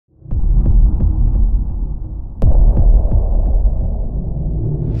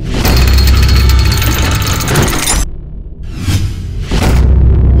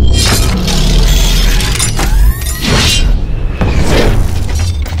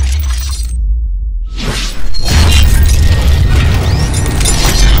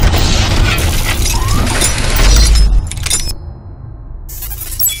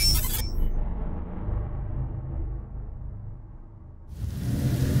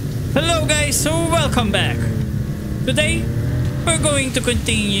Hello guys, so welcome back. Today, we're going to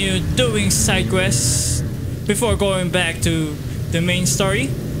continue doing side quests before going back to the main story.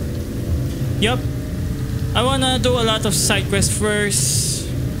 Yup, I wanna do a lot of side quests first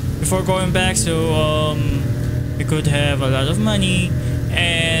before going back, so we could have a lot of money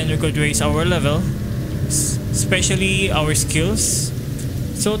and we could raise our level, especially our skills.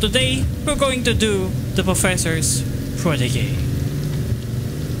 So today, we're going to do the Professor's Protege.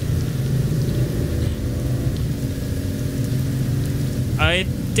 I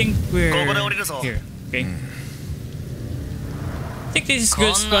think we're here, okay? I think this is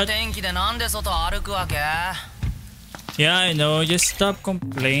good spot. Yeah, I know, just stop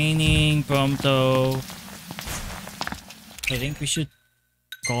complaining, Prompto. I think we should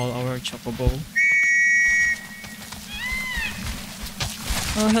call our Chocobo.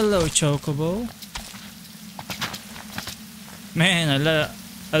 Oh, hello, Chocobo. Man,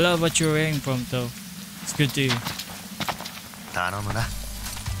 I love what you're wearing, Prompto. It's good to you.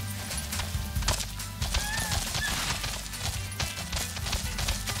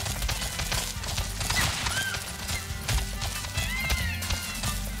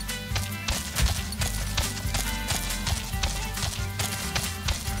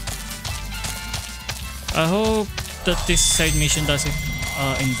 I hope that this side mission doesn't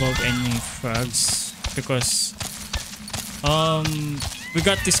involve any frogs, because we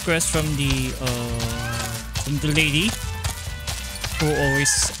got this quest from the lady who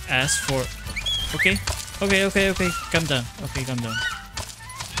always asks for. Okay, calm down. Okay, calm down.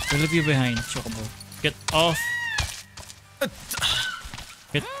 We'll leave you behind, Chocobo. Get off.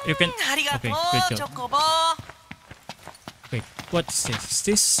 You can. Okay, good job. Wait, what is this? Is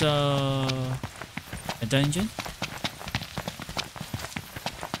this a dungeon?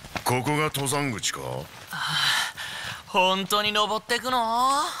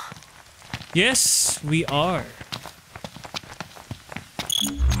 Yes, we are.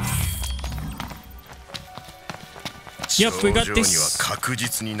 Yep, we got this.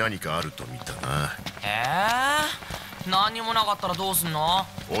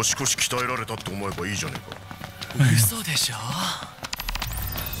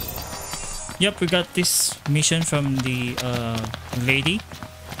 Yep, we got this mission from the lady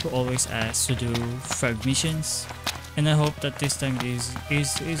who always asks to do frog missions, and I hope that this time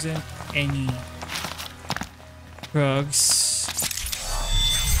isn't any frogs,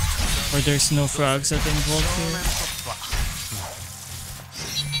 or there's no frogs that involved here.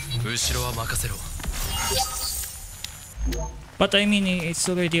 But I mean, it's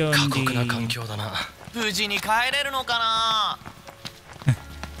already on the.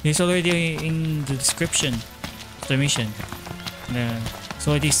 It's already in the description of the mission. It's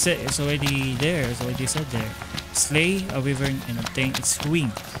already said. It's already there. It's already said there. Slay a wyvern and obtain its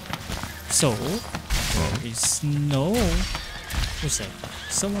wing. So there is no. Who's that?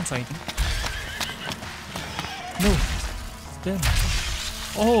 Someone fighting? No, it's them.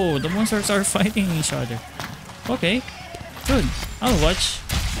 Oh, the monsters are fighting each other. Okay, good. I'll watch.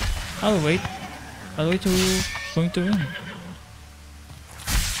 I'll wait. I'll wait to going to win.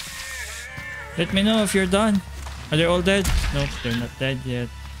 Let me know if you're done. Are they all dead? Nope, they're not dead yet.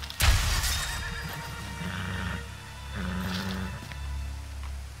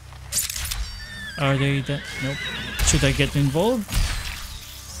 Are they dead? Nope. Should I get involved?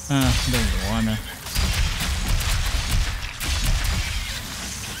 Don't wanna.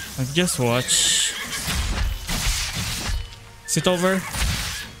 I'll just watch. Sit over.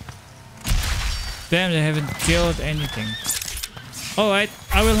 Damn, they haven't killed anything. Alright,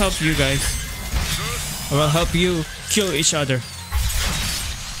 I will help you guys. I will help you kill each other.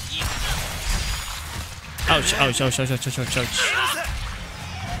 Ouch, ouch, ouch, ouch, ouch, ouch, ouch, ouch.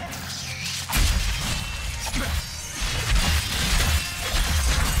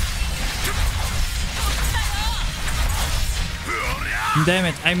 Damn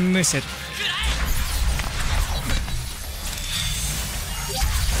it, I miss it.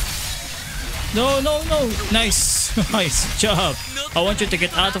 No, no, no. Nice. Nice job. I want you to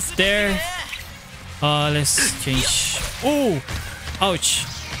get out of there. Let's change. Oh, ouch.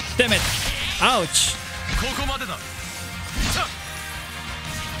 Damn it. Ouch.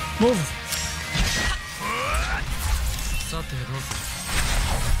 Move.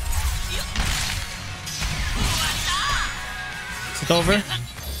 Is it over?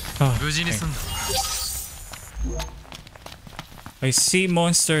 Oh, okay. I see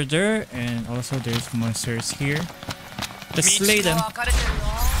monster there, and also there's monsters here. Let's slay them.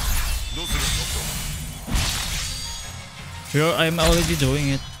 Yo, I'm already doing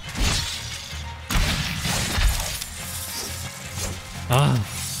it. Ah,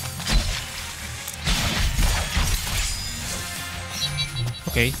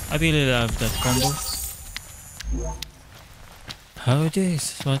 Okay, I really love that combo. How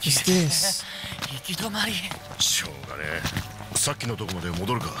this? What is this? 行き止まり。しょうがねえ。さっきのとこまで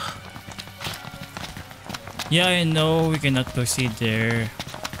戻るか。Yeah, I know we cannot proceed there.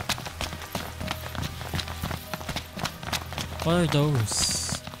 What are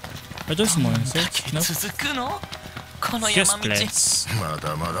those? Are those monsters? No. 続くの？この Just 山道。 plants. ま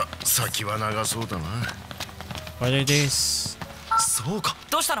だまだ先は長そうだな。 What are these? そうか。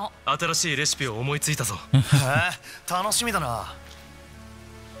どうしたの？新しいレシピを思いついたぞ。へえ、楽しみだな。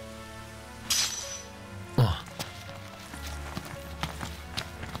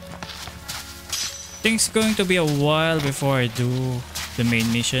Think it's going to be a while before I do the main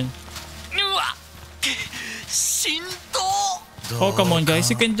mission. うわ、振動。 Oh, come on,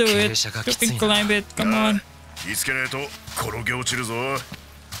 guys, you can do it. You can climb it. Come on. 気付けねえと転げ落ちるぞ。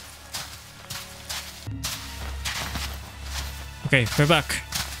 Okay, we're back.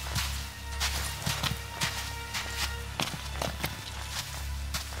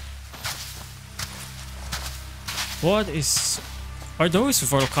 What is... Are those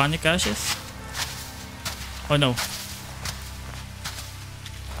volcanic ashes? Oh no.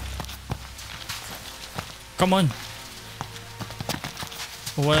 Come on.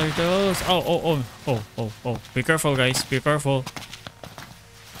 What are those? Oh. Be careful, guys. Be careful.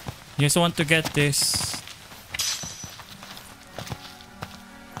 You just want to get this.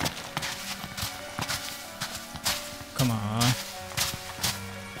 Come on.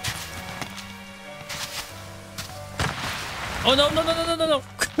 Oh no.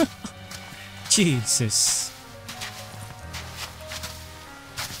 Jesus.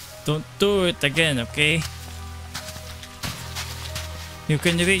 Don't do it again, okay? You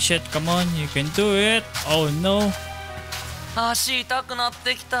can reach it. Come on, you can do it. Oh no. 足痛くなっ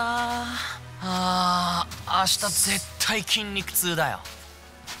てきた。ああ、明日絶対筋肉痛だよ。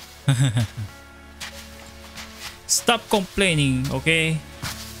Stop complaining, okay?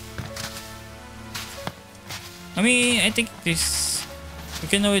 I mean, I think this... We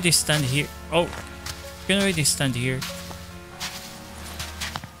can already stand here. Oh, we can already stand here.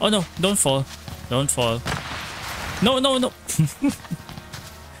 Oh no, don't fall. Don't fall. No.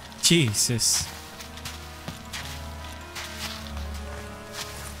 Jesus.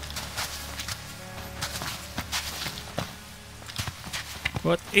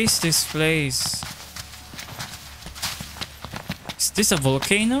 What is this place? Is this a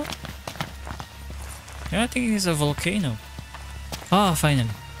volcano? Yeah, I think it's a volcano. Ah, finally.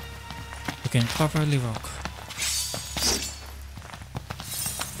 We can properly rock.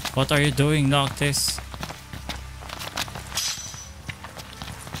 What are you doing, Noctis?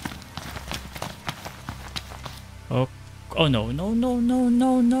 Oh no.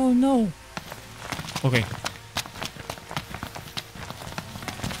 Okay.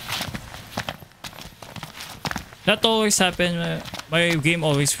 That always happens. My game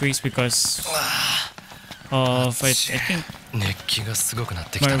always freezes because of I think 熱気がすごくなっ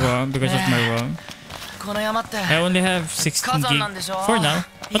てきた my な。 ROM, because of my ROM. この山って I only have 16 火山なんで gig しょ？ for now, い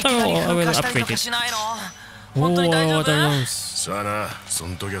but きなり I 噴 will 火したり upgrade とか it. しないの？ Oh, 本当に大丈 what 夫？ are those? さあな、そ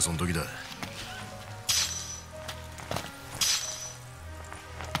ん時はそん時だ。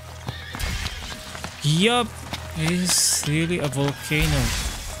 Yup, it's really a volcano.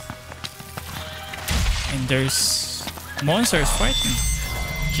 And there's monsters fighting.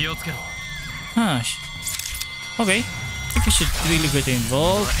 気をつけろ。 Huh. Okay. I think we should really get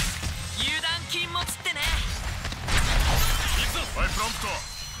involved. 油断禁物ってね。おいプロンプト、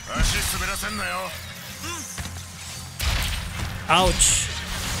足滑らせんなよ。 Ouch.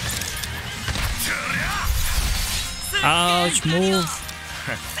 Ouch, move.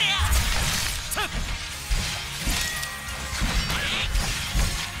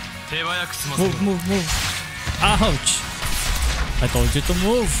 Move. Ouch. I told you to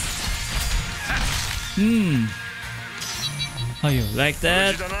move. How you like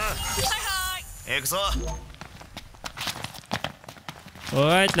that? 行くぞ。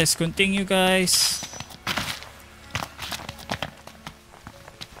 Alright, let's continue, guys.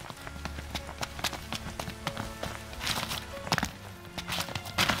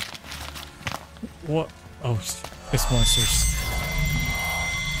 What? Oh, it's monsters.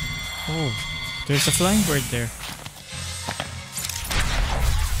 Oh, there's a flying bird there.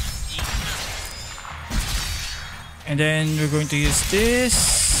 And then we're going to use this.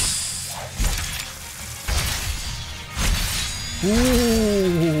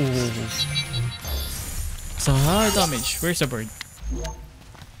 Ooh. So high damage. Where's the bird?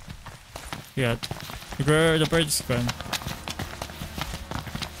 Yeah, the bird is gone.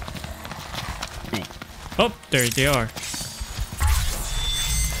 Oh, there they are.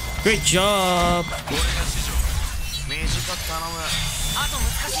 Great job. 短く頼む。あと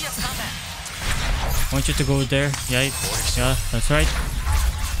難しいやつなんだよ。 I want you to go there. Yeah, yeah, that's right.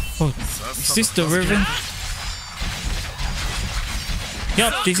 Oh, is this the ribbon?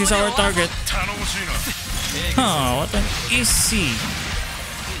 Yup, this is our target. 頼もしいな。Huh, what an easy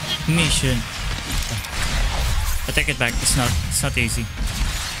mission. I take it back. It's not easy.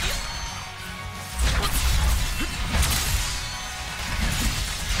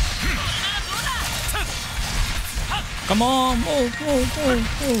 Come on, move, move, move,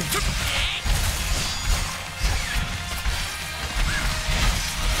 move.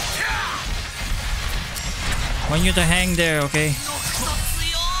 Want you to hang there, okay?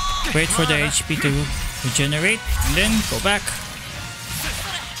 Wait for the HP to regenerate and then go back.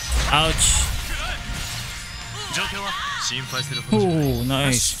 Ouch. 状況は心配するほどじゃない。 Oh,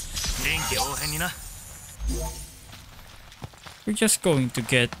 nice. 臨機応変にな。 We're just going to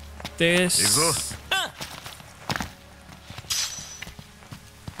get 行く this. ぞ。 あ、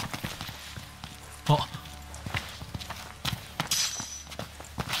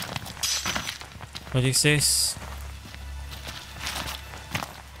 What is this?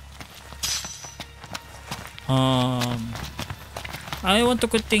 I want to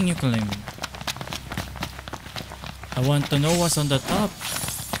continue climbing. I want to know what's on the top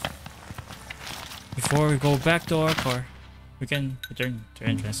before we go back to our car. We can return to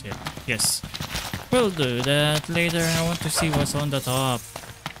entrance here. Yes, we'll do that later. I want to see what's on the top.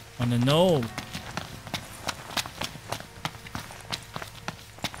 Wanna know.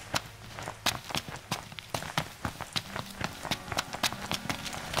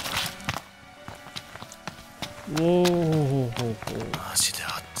 Whoa. マジで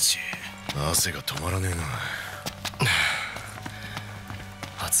あっち。汗が止まらねえな。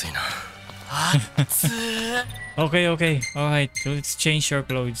暑いな。 Okay, okay, alright. So let's change your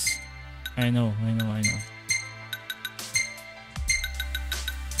clothes. I know.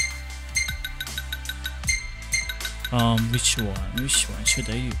 Which one should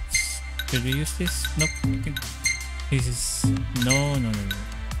I use? Should we use this? Nope. I think this is no.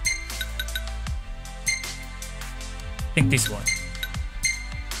 I think this one.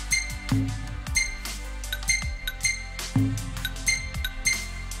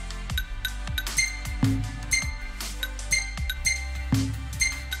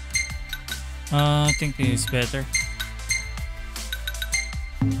 I think this is better.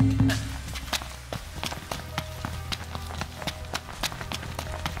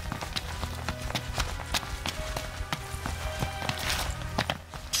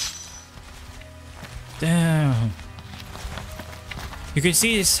 Damn. You can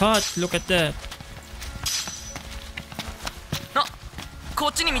see it's hot. Look at that. あ、こ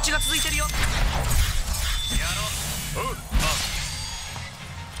っちに道が続いてるよ。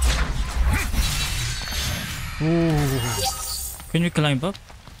 Ooh. Can we climb up?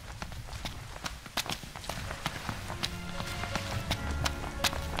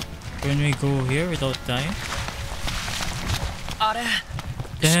 Can we go here without dying? あれ、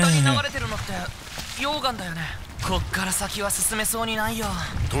下に流れてるのって溶岩だよね。こっから先は進めそうにないよ。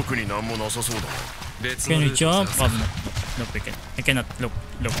特になんもなさそうだな。 別の Can ル we ートを jump? 探す Oh, no, nope, we can. I cannot. Look.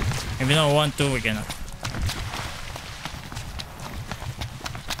 If we don't want to, we cannot.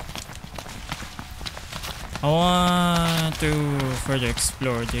 I want to further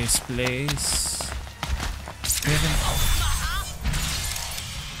explore this place. We haven't.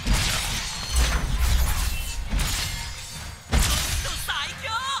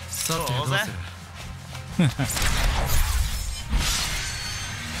 さてどうする？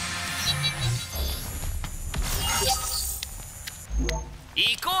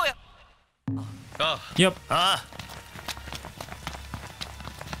 行こうよ。 あ、 Yep, あ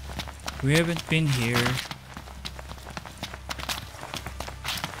we haven't been here.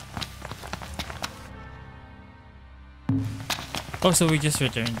 Oh, so we just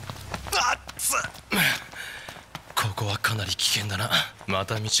returned. あっつ。ここはかなり危険だな。ま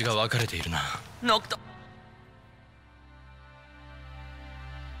た道が分かれているな。ノクト。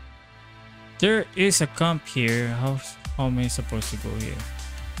 There is a camp here. How am I supposed to go here?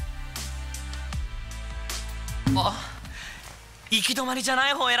 あ、行き止まりじゃな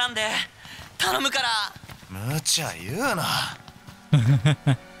い方選んで。頼むから。無茶言うな。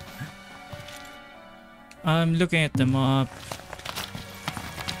 I'm looking at the map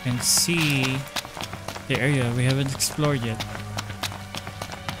and see the area we haven't explored yet.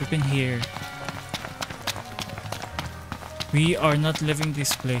 We've been here. We are not leaving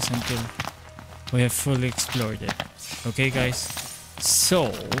this place until we have fully explored it. Okay, guys?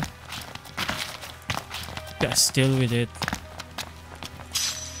 So, just deal with it.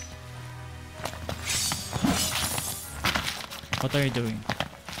 What are you doing?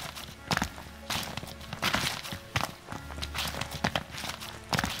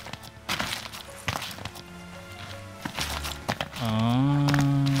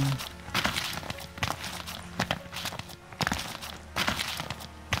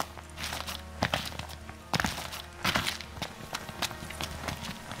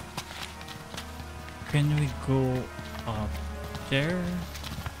 Can we go up there?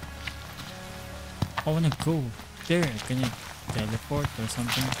 I wanna go there. Can you teleport or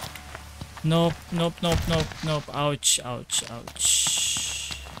something? Nope, nope, nope, nope, nope. Ouch, ouch,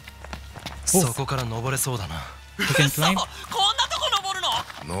 ouch. そこから登れそうだな。 You can climb? こんなとこ登る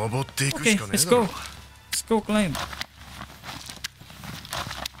の？登っていくし Okay, かね let's えだろ go. Let's go climb.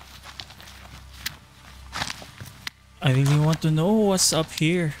 I really want to know what's up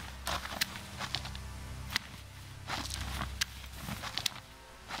here.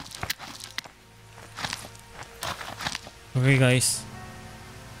 Okay, guys.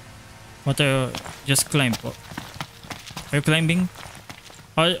 What are you... Just climb. Are you climbing?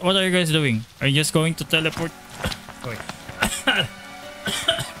 What are you guys doing? Are you just going to teleport? Wait.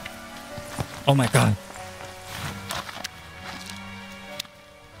 Oh my god.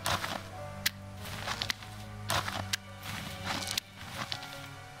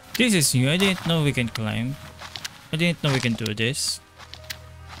 This is new. I didn't know we can climb. I didn't know we can do this.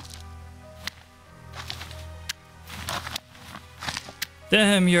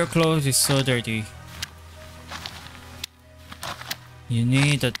 Damn, your clothes is so dirty. You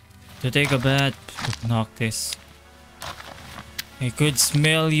need to take a bath to knock this. I could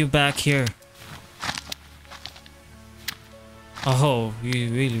smell you back here. Oh,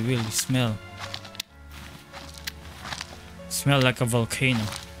 you really smell. Smell like a volcano.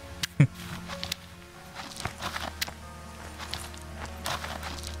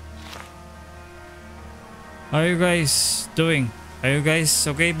 How are you guys doing? Are you guys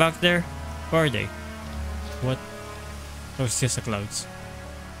okay back there? Where are they? What? Oh, it's just the clouds.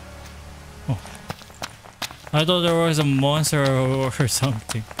 Oh. I thought there was a monster or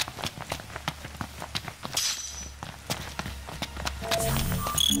something.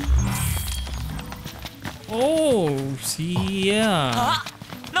 Oh, see, yeah. あ、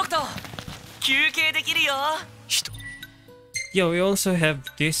ノクト、休憩できるよ。Yeah, we also have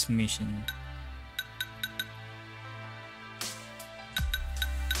this mission.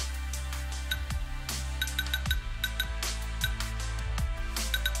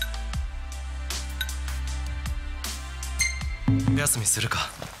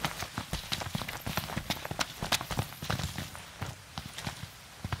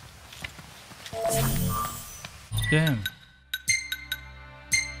 Damn.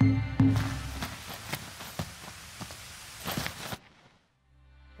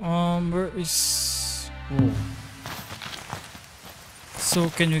 Where is... Oh. So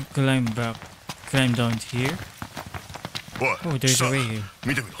can we climb back? Climb down here? Oh, there's a way here.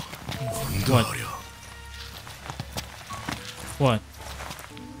 What? What?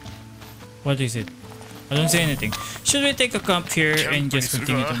 What is it? I don't see anything. Should we take a camp here and just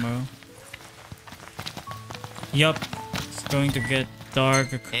continue tomorrow? Yup. It's going to get dark.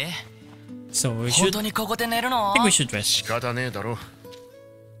 So we should... I think we should rest. 仕方ねえだろ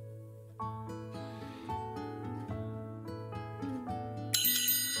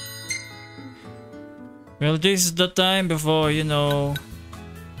Well, this is the time before, you know...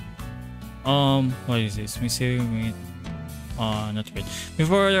 What is this? Missing it. Not good.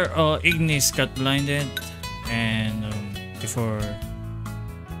 Before Ignis got blinded, and before...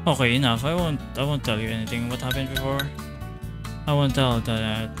 Okay, enough. I won't tell you anything what happened before. I won't tell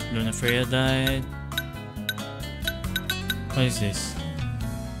that Lunafreya died. What is this?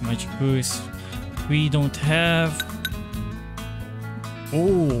 Magic boost. We don't have...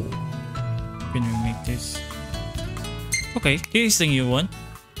 Oh! Can we make this? Okay, here's the new one.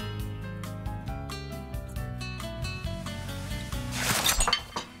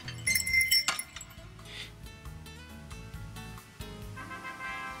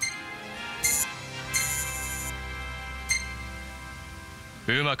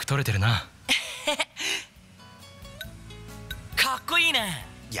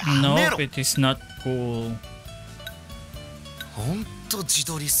 Nope, it is not cool. ほんと自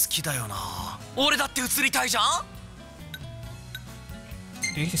撮り好きだよな俺だって映りたいじゃん。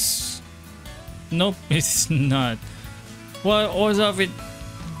 This... Nope, it's not. What's up with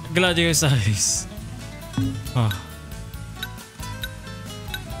Gladius eyes? Ah.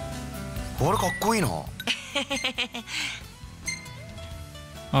 これかっこいいな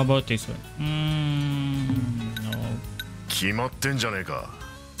How about this one? No. 決まってんじゃねえか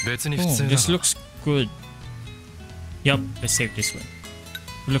別に Oh, 普通だ this な looks good. Yup, let's save this one.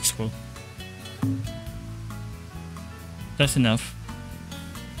 It looks cool. That's enough.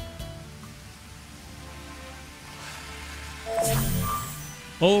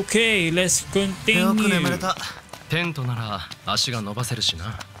 Okay, let's よく眠 continue. れた。テントなら足が伸ばせるし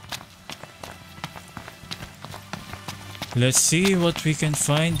な。 Let's see what we can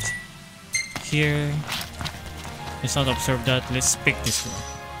find here. Let's not observe that. Let's pick this one.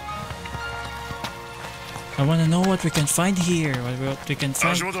 I wanna know what we can find here. What we can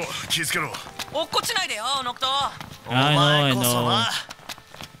足 find. 元気をつけろ。落っこちないでよ、ノクト。 I know, I お前こそ know. な。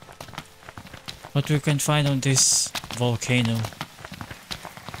 What we can find on this volcano.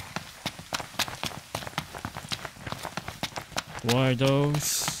 What are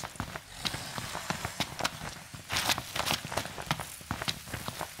those?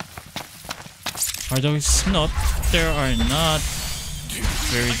 Are those not? There are not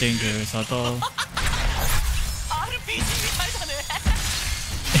very dangerous at all. RPG みたいだ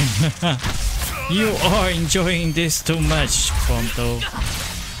ね。 You are enjoying this too much, Prompto.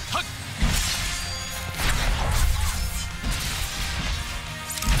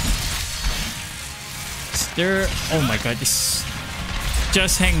 There. Oh my god, this.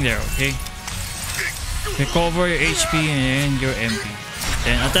 Just hang there, okay? Recover your HP and your MP.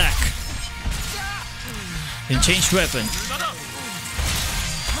 Then attack. Then change weapon.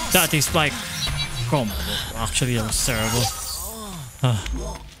 That is like combo. Actually, that was terrible.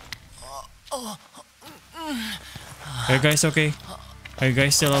 Are you guys okay? Are you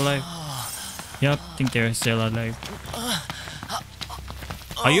guys still alive? Yep, I think they're still alive.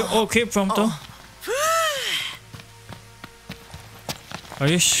 Are you okay, Prompto? Are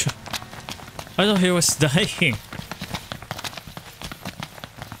you sure? I thought he was dying.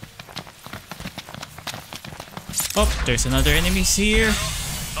 Oh, there's another enemy here.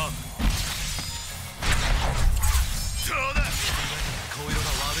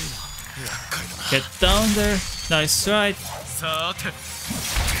 Get down there. Nice right.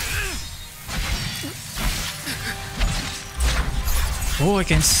 Oh, I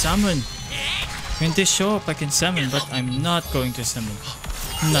can summon. When they show up, I can summon, but I'm not going to summon.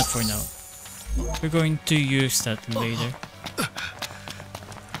 Not for now. We're going to use that later.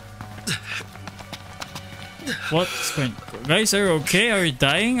 What's going? Guys, are you okay? Are you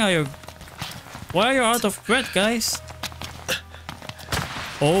dying? Are you? Why are you out of breath, guys?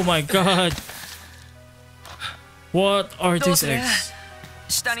 Oh my god! What are どう these する？ eggs?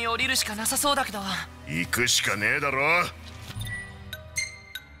 下に降りるしかなさそうだけど。行くしかねえだろ。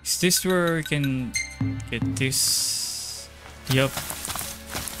 Is this where we can get this? Yup.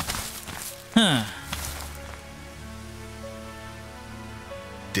 Huh.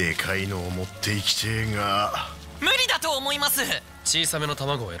 でかいのを持って行きてえが。無理だと思います。小さめの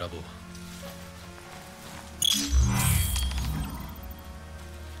卵を選ぼう。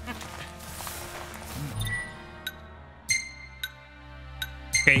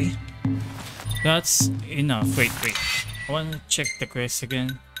 Okay. That's enough. Wait. I want to check the quest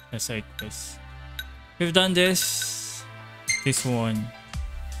again. The side quest. We've done this. This one.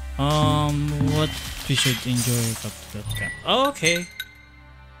 What we should enjoy up to that camp. Okay.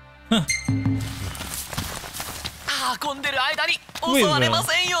 Huh. 運んでる間に We 襲われ will ま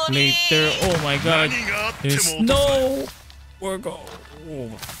せんように。 later. Oh my god. 何があって There's も no. We're go. Oh,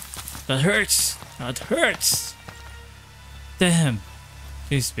 that hurts. That hurts. Damn.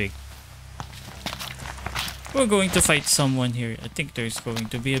 This big. We're going to fight someone here. I think there's going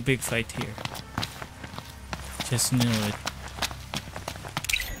to be a big fight here. Just know it.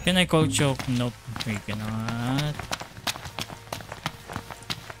 Can I call choke? Nope, we cannot.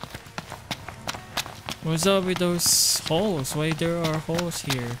 What's up with those holes? Why there are holes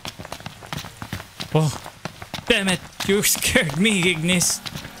here? Oh, damn it! You scared me, Ignis.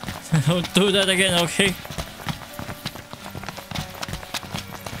 Don't do that again, okay?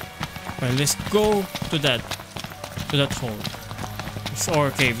 Well, let's go to that hole. Or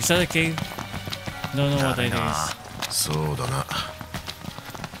a cave. Is that a cave? Don't know what it is. そうだな。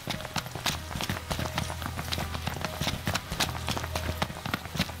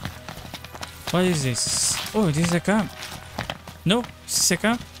 What is this? Oh, this is a camp. No, this is a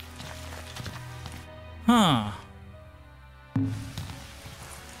camp. Huh.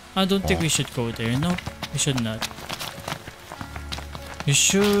 I don't think we should go there. No, we should not. You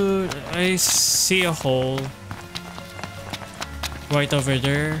should. I see a hole right over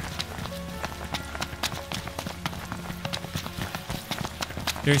there.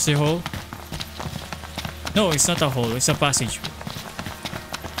 There's the hole. No, it's not a hole. It's a passage.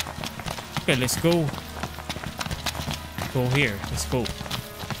 Okay, let's go. Go here. Let's go.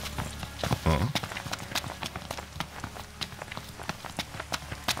 Huh?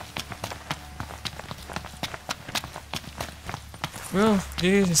 Well,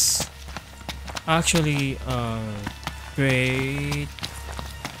 this is actually great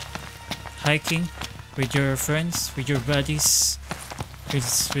hiking with your friends, with your buddies,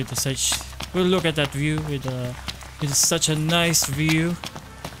 with such. We'll look at that view with such a nice view.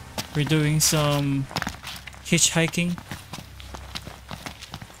 We're doing some hitchhiking.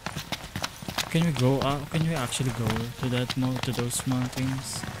 Can we go out? Can we actually go to those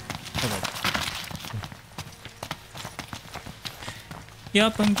mountains? Hold up.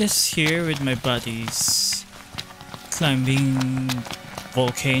 Yup, I'm just here with my buddies, climbing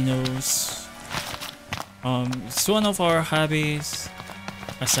volcanoes. It's one of our hobbies,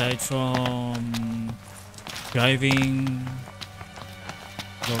 aside from driving,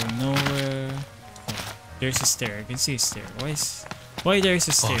 going nowhere. Oh, there's a stair. I can see a stair. Why there's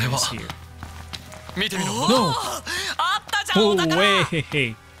a stair here? No! Oh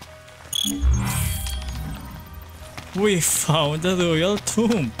wait! We found the royal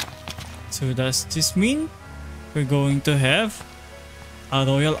tomb. So does this mean we're going to have a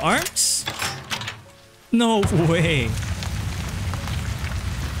royal arms? No way!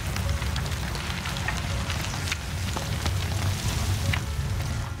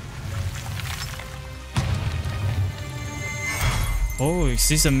 Oh, is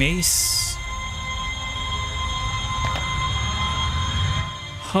this a maze?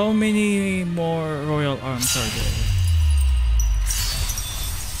 How many more royal arms are there?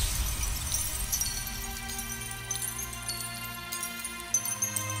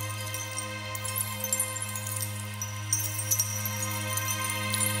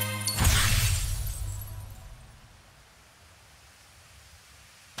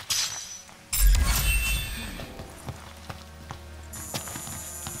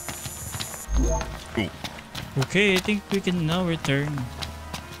 Okay, I think we can now return.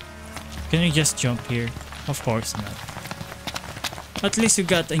 Can we just jump here? Of course not. At least we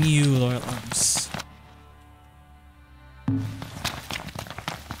got a new royal arms.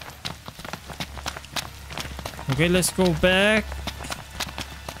 Okay, let's go back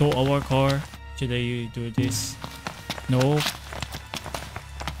to our car. Should I do this? No.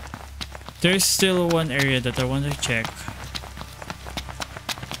 There's still one area that I want to check.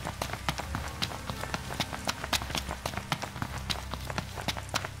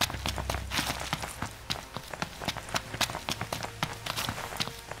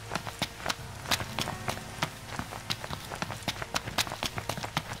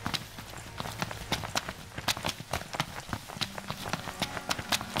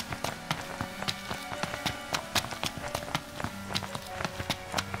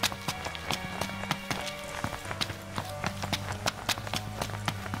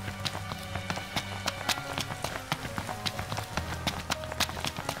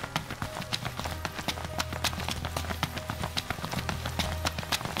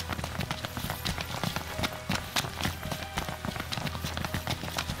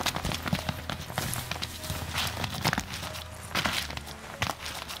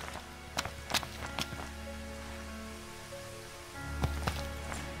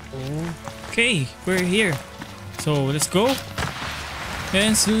 Okay, we're here. So let's go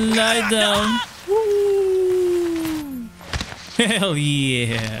and slide down. Woo! Hell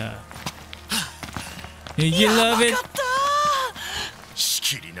yeah! Did you love it?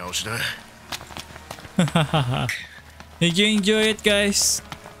 Did you enjoy it, guys?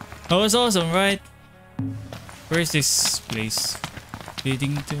 That was awesome, right? Where's this place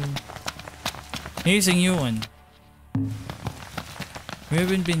leading to? Here's a new one. We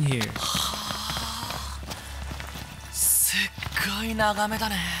haven't been here.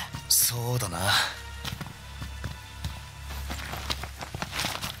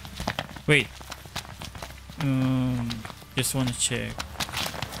 Wait. Just want to check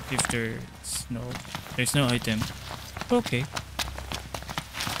if there's no item. Okay.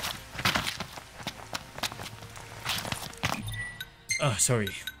 Oh, sorry.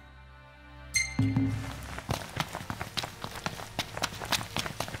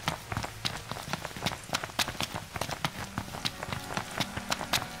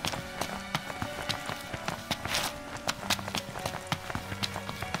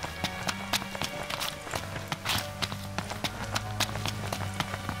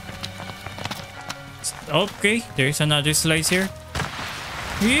 Okay, there's another slice here.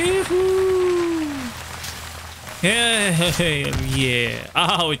 Yoo-hoo! Yeah.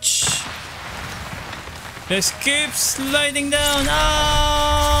 Ouch! Let's keep sliding down.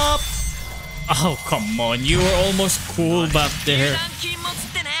 Up! Oh, come on. You were almost cool back there.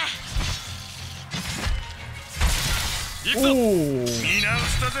 Ooh.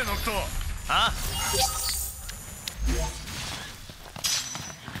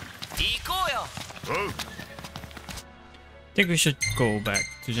 行こうよ。おう think we should go back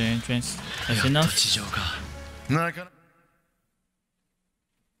to the entrance. That's やっ enough. と地上か。なかな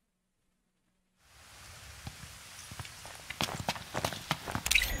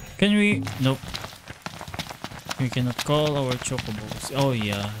Can we? Nope. We cannot call our chocobos. Oh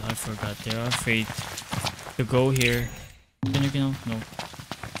yeah, I forgot. They are afraid to go here. Can you know? No.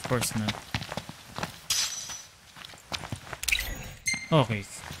 Of course not. Okay.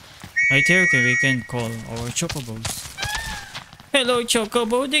 Right here, okay, we can call our chocobos. Hello,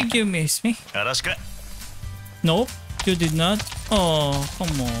 chocobo. Did you miss me? よろしく Nope, you did not. Oh,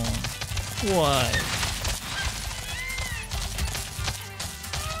 come on. Why?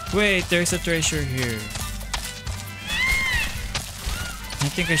 Wait, there's a treasure here. I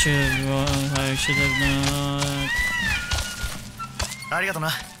think I should have not. ありがとな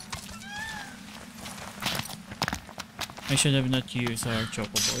I should have not used our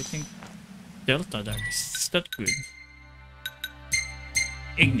chocobo. I think Delta that is that good.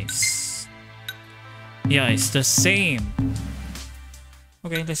 Ignis. Yeah, it's the same.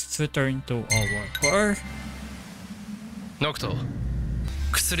 Okay, let's return to our car. ノクト、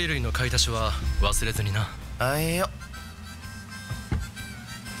薬類の買い出しは忘れずにな。あいよ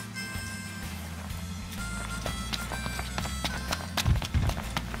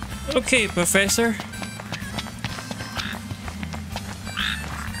Okay, Professor.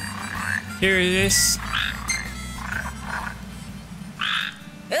 Here it is.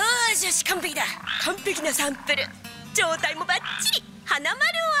 よーしよし、完璧だ。完璧なサンプル。状態もバッチリ。花丸を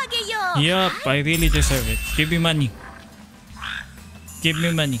あげよう。 Yup, I really deserve it. Give me money. Give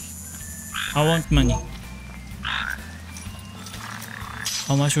me money. I want money.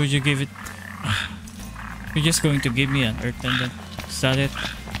 How much would you give it? You're just going to give me an earth pendant. Is that it?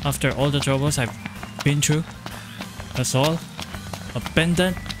 After all the troubles I've been through? That's all? A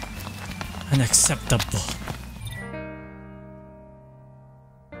pendant? Unacceptable.